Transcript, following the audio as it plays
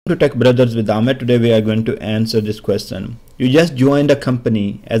To Tech Brothers with Ahmed. Today we are going to answer this question. You just joined a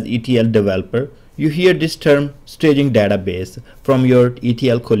company as ETL developer. You hear this term staging database from your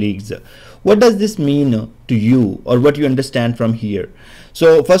ETL colleagues. What does this mean to you, or what you understand from here?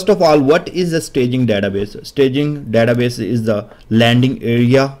 So first of all, what is a staging database? Staging database is the landing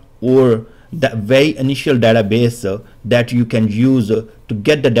area or the very initial database that you can use to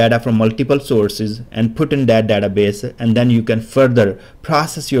get the data from multiple sources and put in that database, and then you can further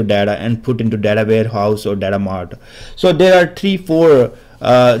process your data and put into data warehouse or data mart. So there are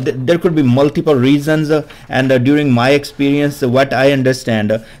there could be multiple reasons, and during my experience, what I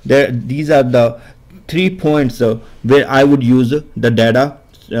understand, these are the 3 points where I would use the data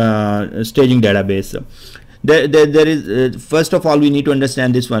staging database. There is first of all, we need to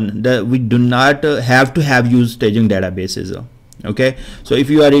understand this one, that we do not have to have used staging databases. Okay, so if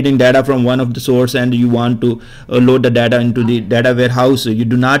you are reading data from one of the source and you want to load the data into the data warehouse, you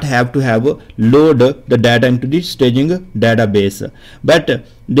do not have to have load the data into the staging database. But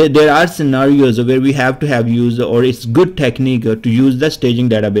there are scenarios where we have to have used, or it's good technique to use the staging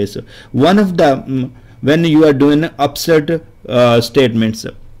database. One of the when you are doing upsert statements.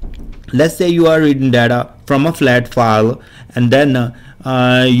 Let's say you are reading data from a flat file, and then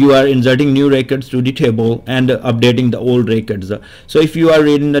you are inserting new records to the table and updating the old records. So if you are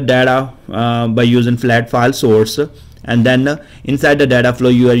reading the data by using flat file source, and then inside the data flow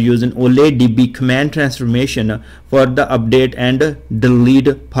you are using OLEDB command transformation for the update and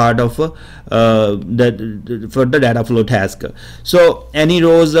delete part of for the data flow task. So any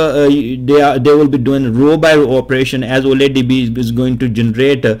rows they will be doing row by row operation, as OLEDB is going to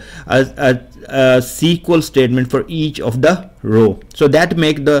generate a SQL statement for each of the row. So that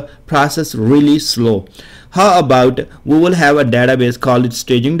make the process really slow. How about we will have a database called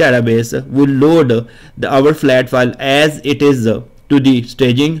staging database. We load our flat file as it is to the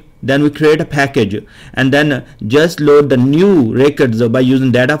staging, then we create a package and then just load the new records by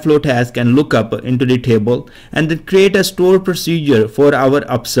using data flow task and lookup into the table, and then create a store procedure for our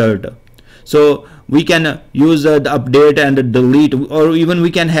upsert. So we can use the update and the delete, or even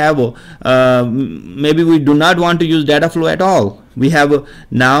we can have maybe we do not want to use data flow at all. We have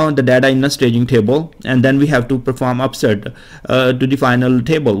now the data in a staging table, and then we have to perform upsert to the final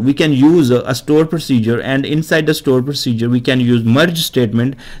table. We can use a store procedure, and inside the store procedure we can use merge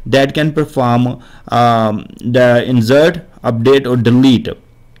statement that can perform the insert, update, or delete.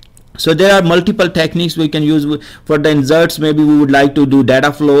 So there are multiple techniques we can use for the inserts. Maybe we would like to do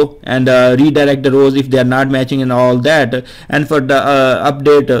data flow and redirect the rows if they are not matching and all that. And for the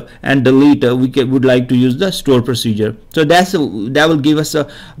update and delete, we would like to use the store procedure. So that will give us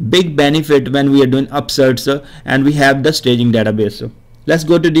a big benefit when we are doing upserts and we have the staging database. Let's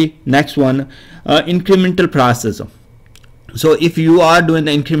go to the next one, incremental process. So if you are doing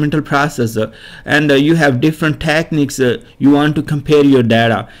the incremental process and you have different techniques, you want to compare your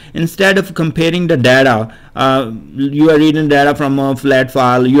data. Instead of comparing the data, you are reading data from a flat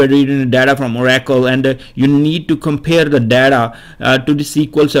file, you are reading data from Oracle, and you need to compare the data to the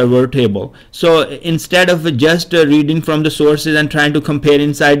SQL Server table. So instead of just reading from the sources and trying to compare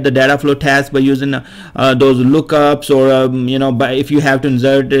inside the data flow task by using those lookups, or if you have to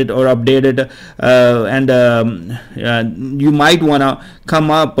insert it or update it, you might want to come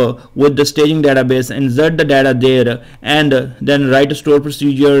up with the staging database, insert the data there, and then write store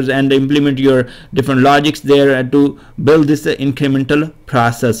procedures and implement your different logics there to build this incremental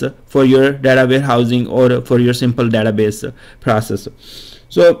process for your data warehousing or for your simple database process.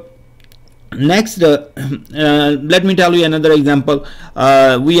 So next, let me tell you another example.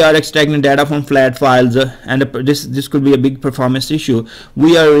 We are extracting data from flat files, and this could be a big performance issue.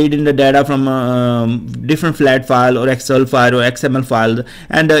 We are reading the data from different flat file or Excel file or XML files,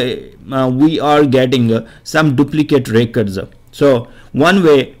 and we are getting some duplicate records. So one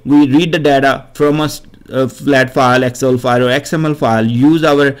way we read the data from a flat file, Excel file, or XML file, use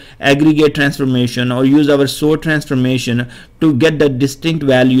our aggregate transformation or use our sort transformation to get the distinct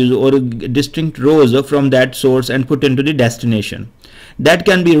values or distinct rows from that source and put into the destination. That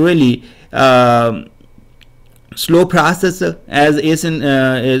can be really slow process as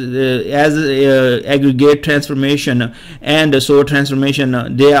aggregate transformation and sort transformation.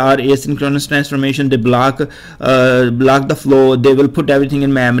 They are asynchronous transformation. They block the flow. They will put everything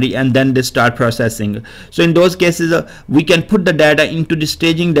in memory and then they start processing. So in those cases, we can put the data into the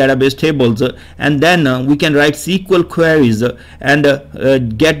staging database tables, and then we can write SQL queries and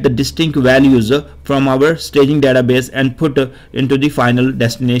get the distinct values from our staging database and put into the final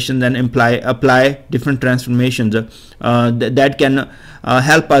destination, and apply different transformations that can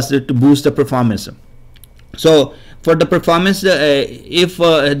help us to boost the performance. So For the performance, if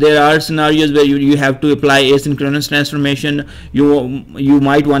there are scenarios where you have to apply asynchronous transformation, you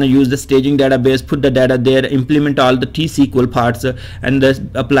might want to use the staging database, put the data there, implement all the T-SQL parts, and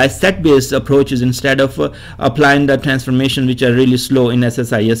apply set-based approaches instead of applying the transformation, which are really slow in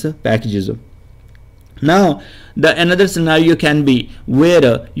SSIs packages. Now, another scenario can be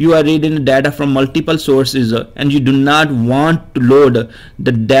where you are reading the data from multiple sources and you do not want to load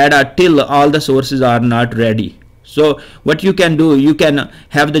the data till all the sources are not ready. So what you can do, you can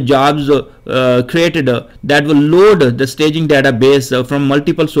have the jobs created that will load the staging database from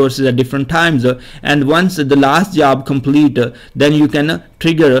multiple sources at different times, and once the last job complete, then you can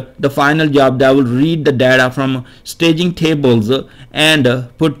trigger the final job that will read the data from staging tables and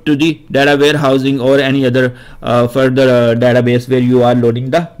put to the data warehousing or any other further database where you are loading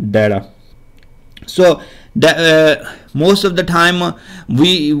the data. So most of the time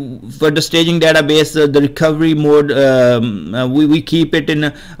for the staging database, the recovery mode, we keep it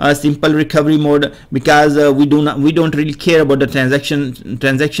in a simple recovery mode, because we don't really care about the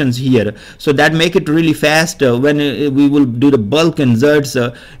transactions here. So that make it really fast when we will do the bulk inserts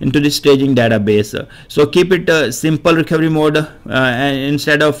into the staging database. So keep it simple recovery mode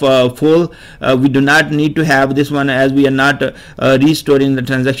instead of full. We do not need to have this one, as we are not restoring the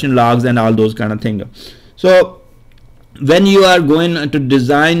transaction logs and all those kind of things. So when you are going to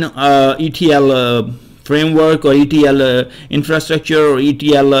design ETL framework or ETL infrastructure or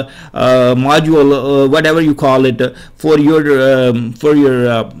ETL module, whatever you call it, for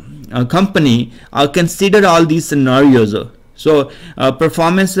your company, consider all these scenarios. So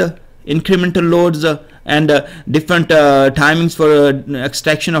performance, incremental loads, and different timings for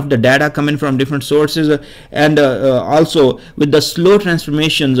extraction of the data coming from different sources, and also with the slow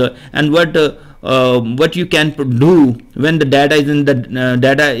transformations, and what you can do when the data is in the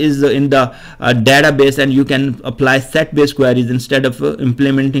database, and you can apply set-based queries instead of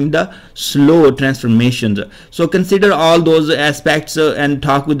implementing the slow transformations. So consider all those aspects and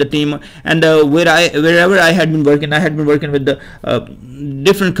talk with the team. And wherever I had been working with the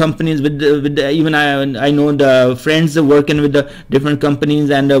different companies, even I know the friends working with the different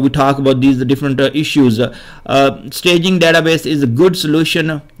companies, and we talk about these different issues. Staging database is a good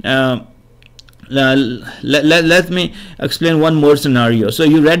solution. Let me explain one more scenario. So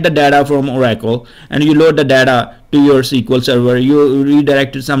you read the data from Oracle and you load the data to your SQL server, you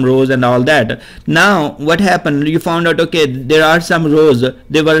redirected some rows and all that. Now what happened, you found out, okay, there are some rows,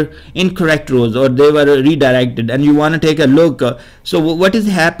 they were incorrect rows or they were redirected, and you want to take a look. So what is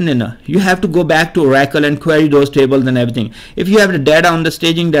happening? You have to go back to Oracle and query those tables and everything. If you have the data on the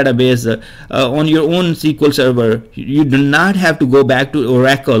staging database on your own SQL server, you do not have to go back to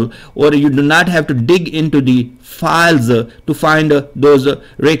Oracle, or you do not have to dig into the files to find those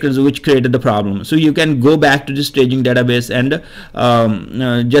records which created the problem. So you can go back to the staging database and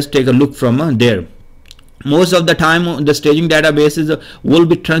just take a look from there. Most of the time the staging databases will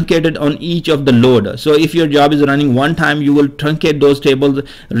be truncated on each of the load. So if your job is running one time, you will truncate those tables,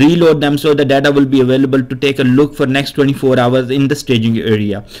 reload them, so the data will be available to take a look for next 24 hours in the staging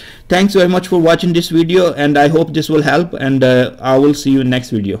area. Thanks very much for watching this video, and I hope this will help, and I will see you in next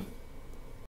video.